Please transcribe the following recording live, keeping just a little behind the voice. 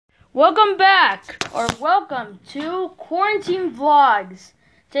Welcome back, or welcome to Quarantine Vlogs.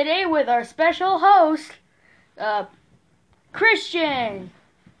 Today with our special host, Christian.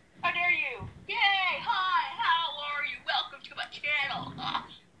 How dare you? Yay! Hi, how are you? Welcome to my channel.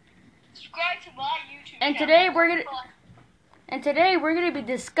 Subscribe to my YouTube And channel. today we're gonna be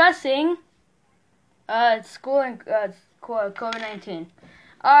discussing school and COVID-19.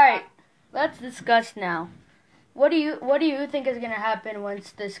 All right, let's discuss now. What do you think is gonna happen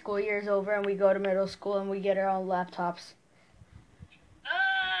once the school year is over and we go to middle school and we get our own laptops?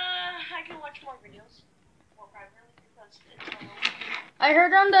 I can watch more videos. More privately because it's I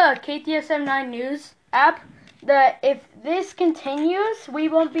heard on the KTSM9 News app that if this continues, we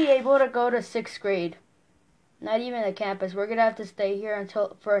won't be able to go to 6th grade. Not even the campus. We're gonna have to stay here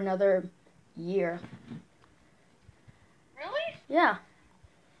for another year. Really? Yeah.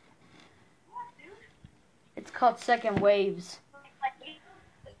 What, dude? It's called second waves. Like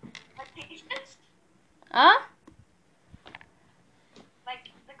patients? Huh?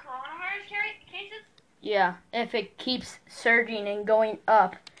 Like the coronavirus cases? Yeah. If it keeps surging and going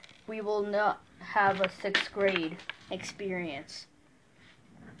up, we will not have a 6th grade experience.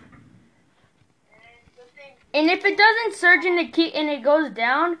 And if it doesn't surge and it goes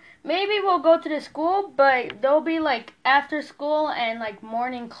down, maybe we'll go to the school, but there'll be like after school and like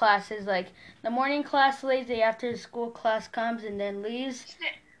morning classes. Like the morning class leaves, the after school class comes and then leaves.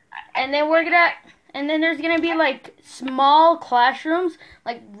 And then there's gonna be like small classrooms,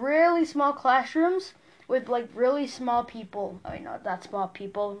 like really small classrooms with like really small people. I mean, not that small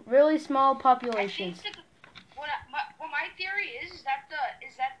people, really small populations. What my theory is that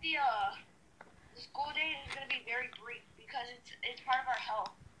the school day is going to be very brief because it's part of our health.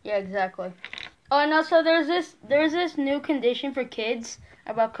 Yeah, exactly. Oh, and also there's this new condition for kids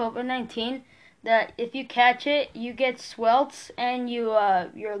about COVID-19 that if you catch it, you get swells and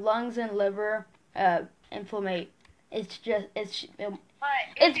your lungs and liver inflammate. It's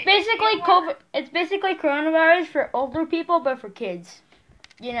basically COVID. It's basically coronavirus for older people, but for kids.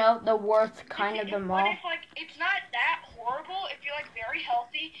 You know, the worst kind of them all. But it's not that horrible if you're like very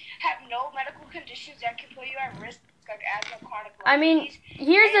healthy, have no medical conditions that can put you at risk, like asthma, chronic lung I mean, disease.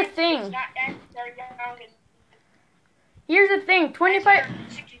 here's the thing. It's not that very young and Here's the thing. 25.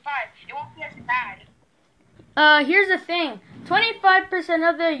 65. It won't be as bad. Here's the thing. 25%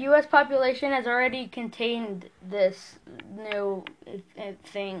 of the U.S. population has already contained this new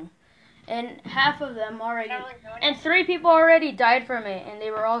thing. And half of them already, and 3 people already died from it, and they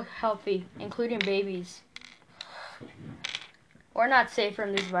were all healthy, including babies. We're not safe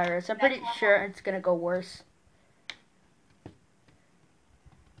from this virus. I'm pretty sure it's gonna go worse.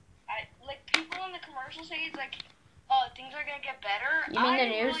 Like people in the commercial say it's like, things are gonna get better. You mean the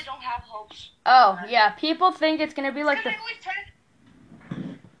I news? really don't have hopes. Oh yeah, people think it's gonna be like the.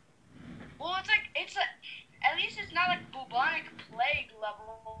 Well, at least it's not like bubonic plague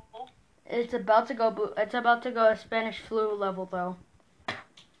level. It's about to go. It's about to go Spanish flu level though.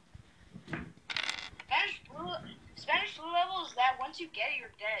 Spanish flu level is that once you get it,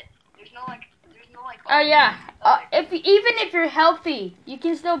 you're dead. There's no like. Oh yeah. Even if you're healthy, you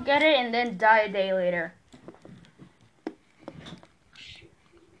can still get it and then die a day later.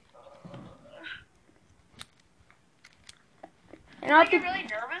 I get really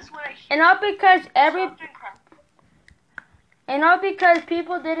nervous when I hear. And not because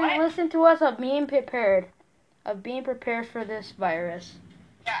people didn't listen to us of being prepared for this virus.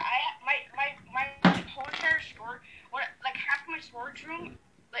 Yeah, my whole entire storage, like half my storage room,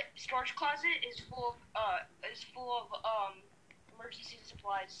 like storage closet is full of emergency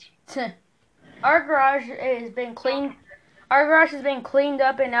supplies. Our garage has been cleaned. Our garage has been cleaned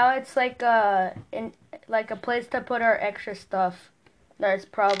up, and now it's like a place to put our extra stuff. That's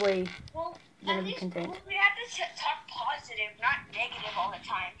probably gonna be contained. We have to talk positive, not negative all the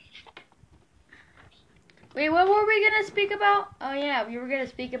time. Wait, what were we gonna speak about? Oh yeah, we were gonna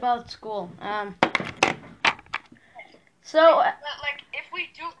speak about school. So like if we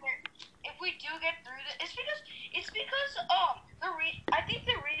do get through this, it's because I think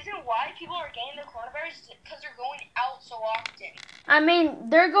the reason why people are getting the coronavirus is because they're going out so often. I mean,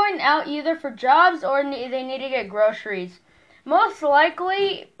 they're going out either for jobs or they need to get groceries. Most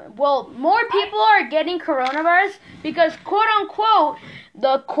likely, more people are getting coronavirus because, quote unquote,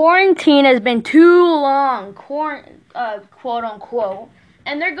 the quarantine has been too long, quote unquote,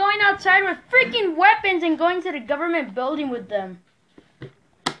 and they're going outside with freaking weapons and going to the government building with them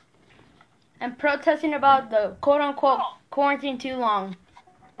and protesting about the quote unquote quarantine too long.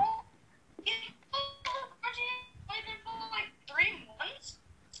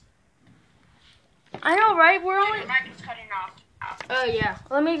 I know, right? We're only. The mic is cutting off. Oh yeah.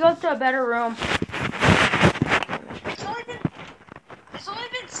 Let me go to a better room. It's only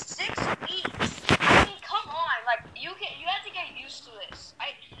been 6 weeks. I mean, come on. Like you have to get used to this.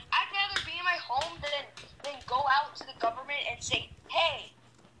 I'd rather be in my home than go out to the government and say, hey,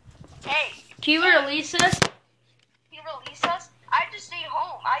 Can you release us? you release us. I just stay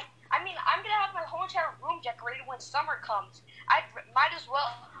home. I mean, I'm gonna have my whole entire room decorated when summer comes. I might as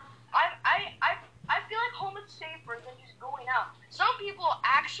well. I feel like home is safer than just going out. Some people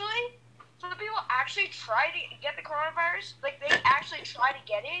actually try to get the coronavirus. Like they actually try to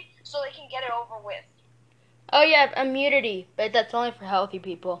get it so they can get it over with. Oh yeah, immunity, but that's only for healthy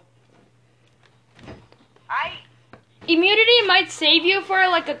people. Immunity might save you for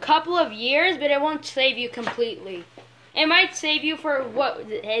like a couple of years, but it won't save you completely. It might save you for what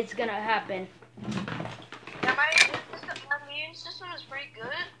is gonna happen. Yeah, my immune system is pretty good,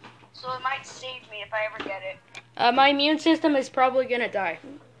 so it might save me if I ever get it. My immune system is probably gonna die.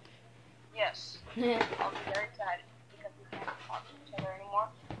 Yes. I'll be very sad because we can't talk to each other anymore.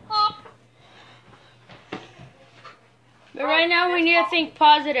 Oh. But right now we need to think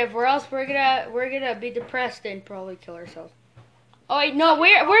positive, or else we're gonna be depressed and probably kill ourselves. Oh wait, no,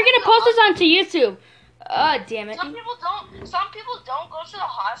 we're gonna post this onto YouTube. Damn it. Some people don't go to the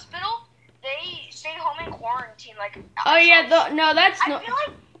hospital. They stay home in quarantine, like. Oh yeah,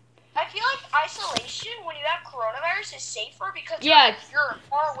 I feel like isolation when you have coronavirus is safer because Yeah. you're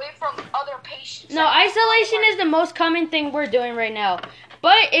far away from other patients. No, isolation is the most common thing we're doing right now.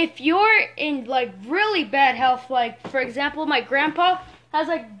 But if you're in like really bad health, like for example, my grandpa has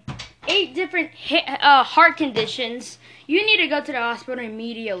like 8 different heart conditions, you need to go to the hospital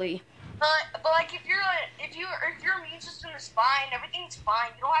immediately. But like if your immune system is fine, everything's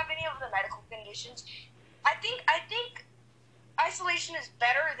fine. You don't have any of the medical conditions. I think isolation is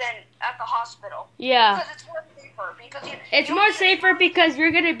better than at the hospital. Yeah. Because it's more safer. It's more safer because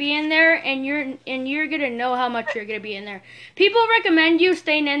you're gonna be in there and you're gonna know how much you're gonna be in there. People recommend you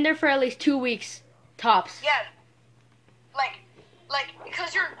staying in there for at least 2 weeks tops. Yeah. Like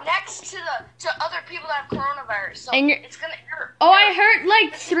because you're next to other people that have coronavirus, so it's gonna hurt. Oh, I heard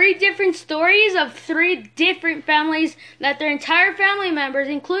like 3 different stories of 3 different families that their entire family members,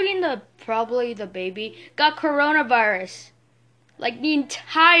 including probably the baby, got coronavirus. Like the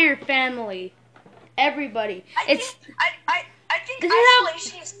entire family, everybody. I think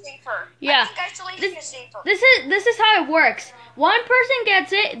isolation is safer. Yeah. I think isolation is safer. This is how it works. One person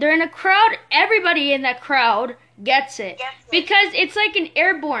gets it, they're in a crowd, everybody in that crowd gets it. Because it's like an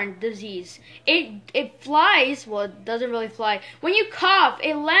airborne disease. It flies, well, it doesn't really fly. When you cough,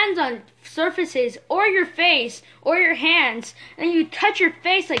 it lands on surfaces or your face or your hands, and you touch your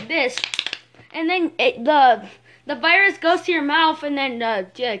face like this, and then the virus goes to your mouth and then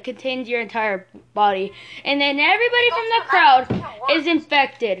contains your entire body. And then everybody from the crowd is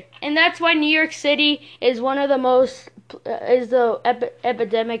infected. And that's why New York City is one of the most, is the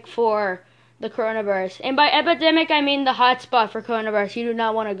epidemic for the coronavirus. And by epidemic, I mean the hot spot for coronavirus. You do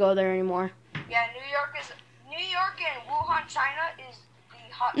not want to go there anymore. Yeah, New York and Wuhan, China is the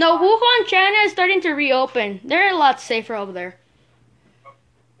hot No, spot. Wuhan, China is starting to reopen. They're a lot safer over there.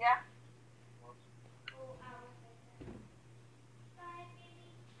 Yeah.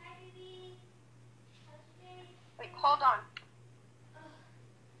 Wait, hold on.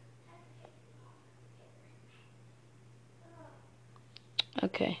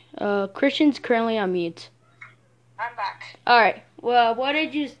 Okay. Christian's currently on mute. I'm back. Alright. Well, what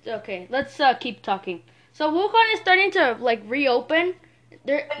did you... Okay, let's keep talking. So Wuhan is starting to, like, reopen.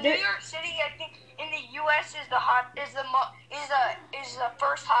 New York City, I think, in the U.S. is the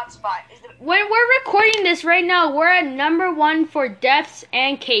first hot spot. When we're recording this right now, we're at number 1 for deaths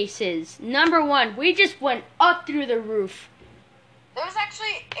and cases. Number 1. We just went up through the roof. There was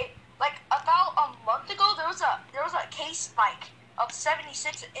actually, about a month ago, there was a case spike of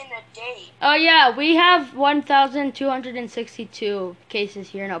 76 in a day. Oh yeah, we have 1,262 cases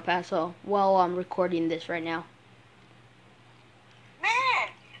here in El Paso while I'm recording this right now. Man,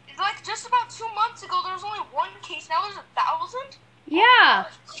 like just about 2 months ago, there was only 1 case. Now there's 1,000. Yeah,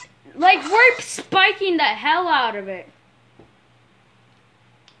 like we're spiking the hell out of it.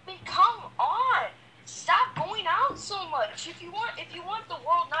 I mean, come on, stop going out so much. If you want the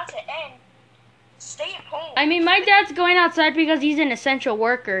world not to end, stay at home. I mean, my dad's going outside because he's an essential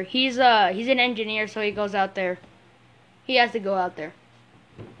worker. He's an engineer, so he goes out there. He has to go out there.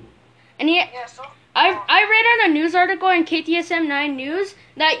 And I read on a news article in KTSM 9 News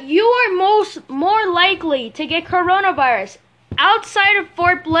that you are more likely to get coronavirus outside of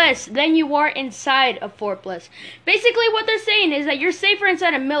Fort Bliss than you are inside of Fort Bliss. Basically, what they're saying is that you're safer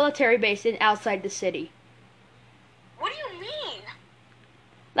inside a military base than outside the city. What do you mean?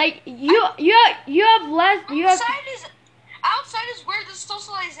 Like you have less. You have. Outside is where the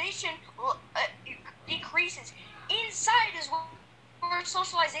socialization decreases. Inside is where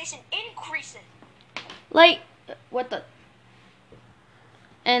socialization increases. Like what the.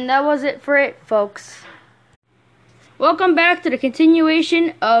 And that was it for it, folks. Welcome back to the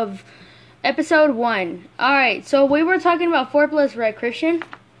continuation of episode 1. Alright, so we were talking about 4 plus, right, Christian?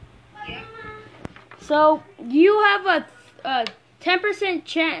 Yeah. So you have a 10%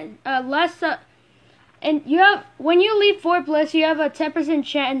 chance, less, and you have, when you leave 4 plus, you have a 10%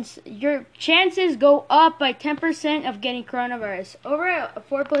 chance, your chances go up by 10% of getting coronavirus. Over at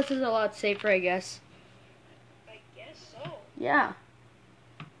 4 plus is a lot safer, I guess. I guess so. Yeah.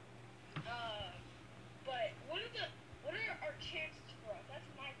 But what are our chances for us? That's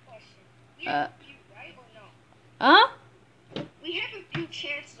my question. We have a few, right, or no? Huh? We have a few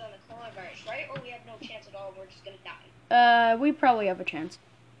chances on the coronavirus, right? Or we have no chance at all and we're just gonna die? We probably have a chance.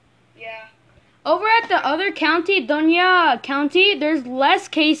 Yeah. Over at the other county, Doña County, there's less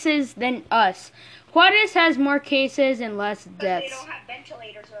cases than us. Juarez has more cases and less deaths. But they don't have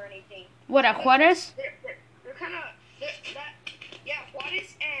ventilators or anything. What, at Juarez? They're kind of, yeah,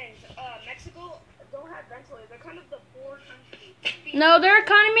 Juarez and Mexico don't have ventilators. They're kind of the poor country. No, their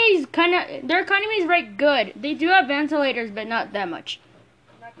economy is right good. They do have ventilators, but not that much.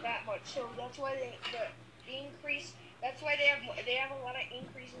 Not that much. So that's why the increase. That's why they have a lot of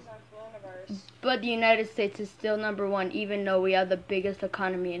increases on coronavirus. But the United States is still number 1, even though we have the biggest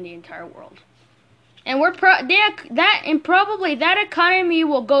economy in the entire world. And probably that economy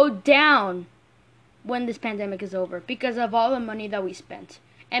will go down when this pandemic is over because of all the money that we spent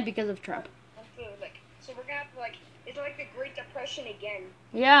and because of Trump. So we're gonna have to it's like the Great Depression again.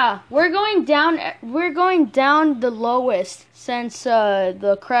 Yeah, we're going down. We're going down the lowest since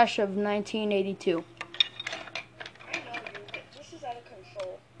the crash of 1982. I know, dude. This is out of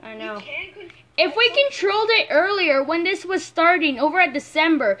control. I know. If If we controlled it earlier when this was starting over at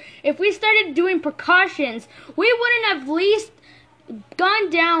December, if we started doing precautions, we wouldn't have least gone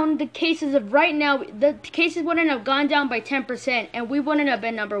down the cases of right now. The cases wouldn't have gone down by 10%, and we wouldn't have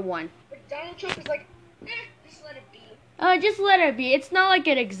been number 1. But Donald Trump is like, just let it be. Just let it be. It's not like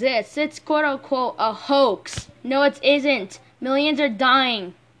it exists. It's quote unquote a hoax. No, it isn't. Millions are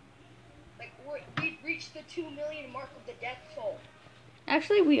dying. Like we've reached the 2 million mark of the death toll.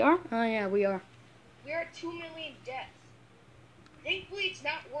 Actually, we are. Oh yeah, we are. We're at 2 million deaths. Thankfully, it's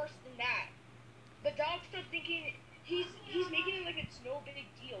not worse than that. But Donald Trump thinking he's making it like it's no big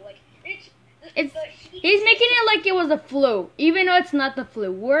deal. Like he's making it like it was a flu, even though it's not the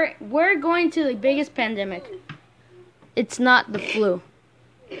flu. We're going to the biggest pandemic. It's not the flu.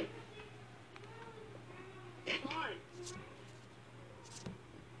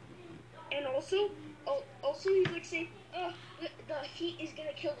 And also he's like saying, the heat is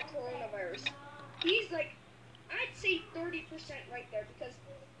gonna kill the coronavirus. He's like, I'd say 30% right there because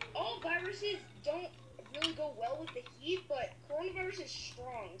all viruses don't really go well with the heat, but coronavirus is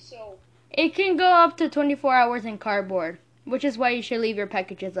strong, so. It can go up to 24 hours in cardboard, which is why you should leave your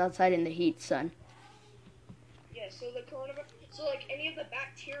packages outside in the heat, son. Yeah, so the coronavirus, so like any of the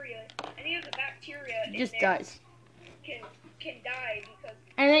bacteria just dies. Can die because.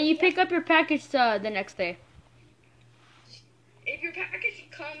 And then you pick up your package the next day. If your package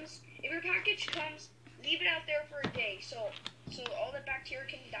comes, leave it out there for a day, so all the bacteria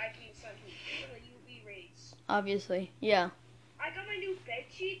can die from the sun heat, from the UV rays. Obviously, yeah. I got my new bed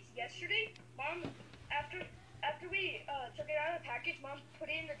sheets yesterday. Mom, after we took it out of the package, Mom put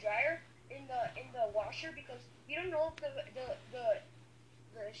it in the dryer, in the washer because we don't know if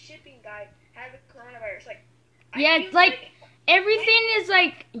the shipping guy had the coronavirus. Like, yeah, it's like everything is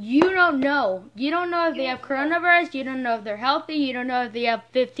like you don't know. You don't know if they have coronavirus. You don't know if they're healthy. You don't know if they have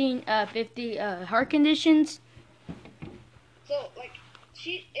 50 heart conditions. So like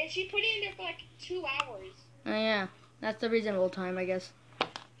she put it in there for like 2 hours. Oh yeah, that's the reasonable time, I guess.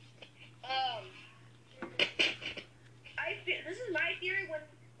 This is my theory.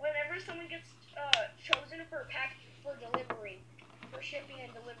 Whenever someone gets chosen for shipping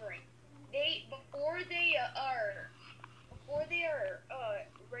and delivering, before they are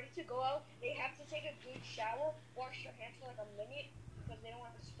ready to go out, they have to take a good shower, wash their hands for like a minute because they don't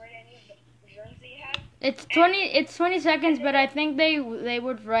want to spread any of the germs they have. It's 20 seconds, but I think they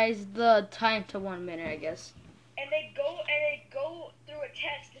would raise the time to 1 minute, I guess. And they go through a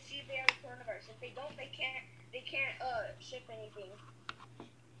test to see if they have coronavirus. If they don't, they can't ship anything.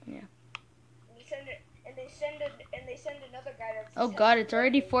 Yeah. And they send another guy that's. Oh God, it's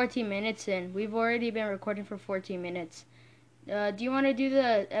already 14 minutes in. We've already been recording for 14 minutes. Do you want to do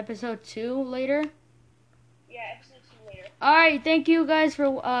the episode 2 later? Yeah, episode 2 later. All right, thank you guys for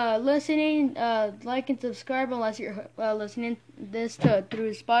listening. Like and subscribe unless you're listening this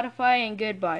through Spotify, and goodbye.